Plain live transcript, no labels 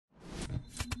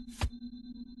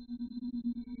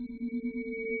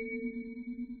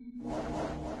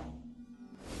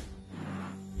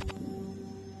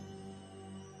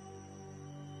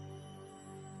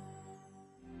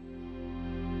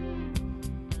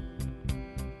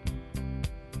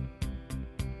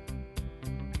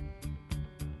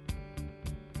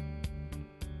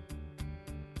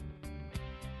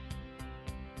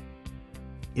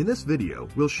In this video,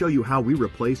 we'll show you how we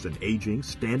replaced an aging,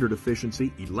 standard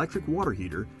efficiency electric water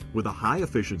heater with a high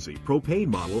efficiency propane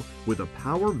model with a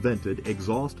power vented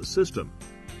exhaust system.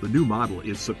 The new model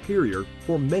is superior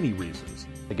for many reasons.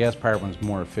 The gas-powered one's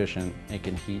more efficient and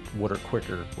can heat water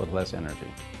quicker with less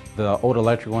energy. The old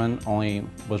electric one only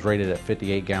was rated at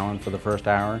 58 gallons for the first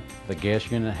hour. The gas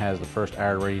unit has the first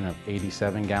hour rating of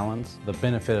 87 gallons. The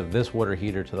benefit of this water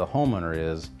heater to the homeowner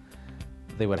is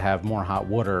they would have more hot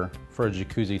water for a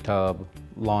jacuzzi tub,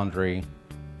 laundry.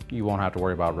 You won't have to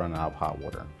worry about running out of hot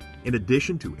water. In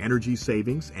addition to energy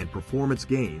savings and performance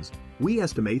gains, we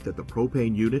estimate that the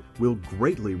propane unit will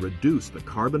greatly reduce the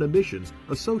carbon emissions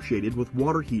associated with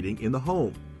water heating in the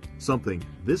home, something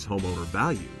this homeowner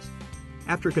values.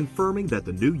 After confirming that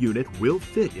the new unit will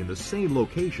fit in the same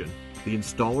location, the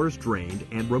installers drained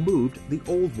and removed the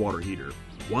old water heater.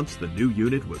 Once the new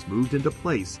unit was moved into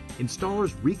place,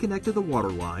 installers reconnected the water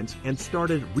lines and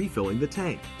started refilling the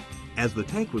tank. As the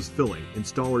tank was filling,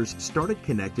 installers started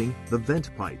connecting the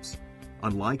vent pipes.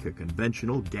 Unlike a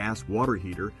conventional gas water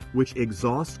heater, which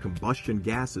exhausts combustion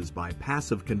gases by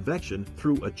passive convection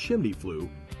through a chimney flue,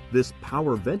 this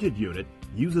power vented unit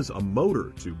uses a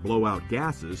motor to blow out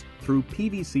gases through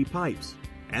PVC pipes.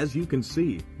 As you can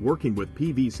see, working with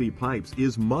PVC pipes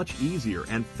is much easier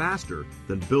and faster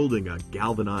than building a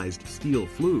galvanized steel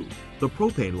flue. The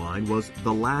propane line was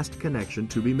the last connection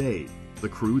to be made. The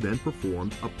crew then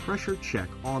performed a pressure check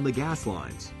on the gas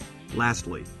lines.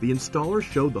 Lastly, the installer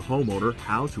showed the homeowner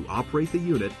how to operate the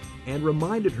unit and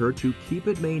reminded her to keep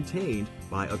it maintained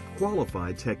by a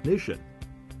qualified technician.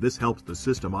 This helps the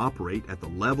system operate at the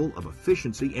level of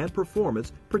efficiency and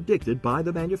performance predicted by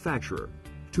the manufacturer.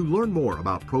 To learn more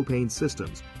about propane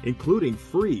systems, including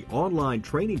free online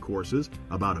training courses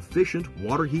about efficient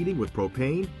water heating with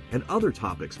propane and other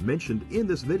topics mentioned in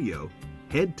this video,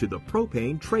 head to the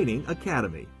Propane Training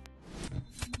Academy.